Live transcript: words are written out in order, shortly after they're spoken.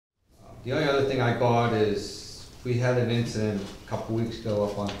The only other thing I got is, we had an incident a couple weeks ago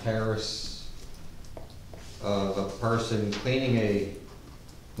up on Terrace of a person cleaning a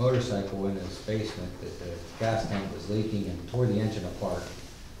motorcycle in his basement, that the gas tank was leaking and tore the engine apart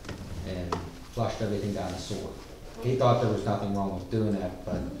and flushed everything down the sewer. He thought there was nothing wrong with doing that,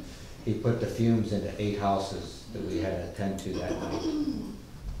 but he put the fumes into 8 houses that we had to attend to that night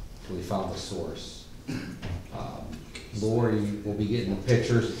till we found the source. Lori will be getting the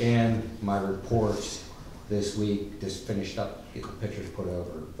pictures and my reports this week, just finished up, get the pictures put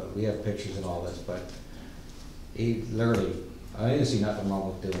over. But we have pictures and all this, but he literally, I didn't see nothing wrong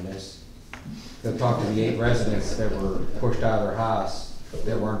with doing this. Go talk to the 8 residents that were pushed out of their house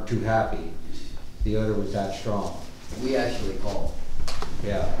that weren't too happy. The odor was that strong. We actually called.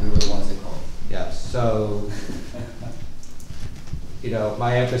 Yeah. We were the ones that called. Yeah, so, you know,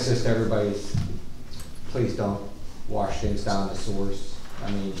 my emphasis to everybody is, please don't wash things down the source.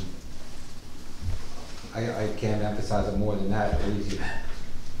 I mean, I can't emphasize it more than that, it's easy.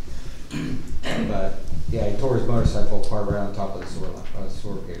 But, yeah, he tore his motorcycle apart right on top of the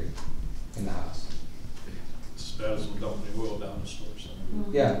sewer gate in the house. It's as bad as dumping the oil down the source.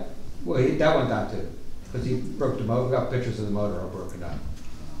 Yeah, well, that went down too, because he broke the motor, we got pictures of the motor all broken down.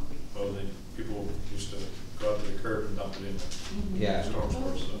 Well, people used to go out to the curb and dump it in there. Yeah. Storm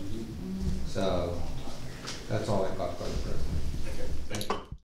source, so. So, that's all I got for the president.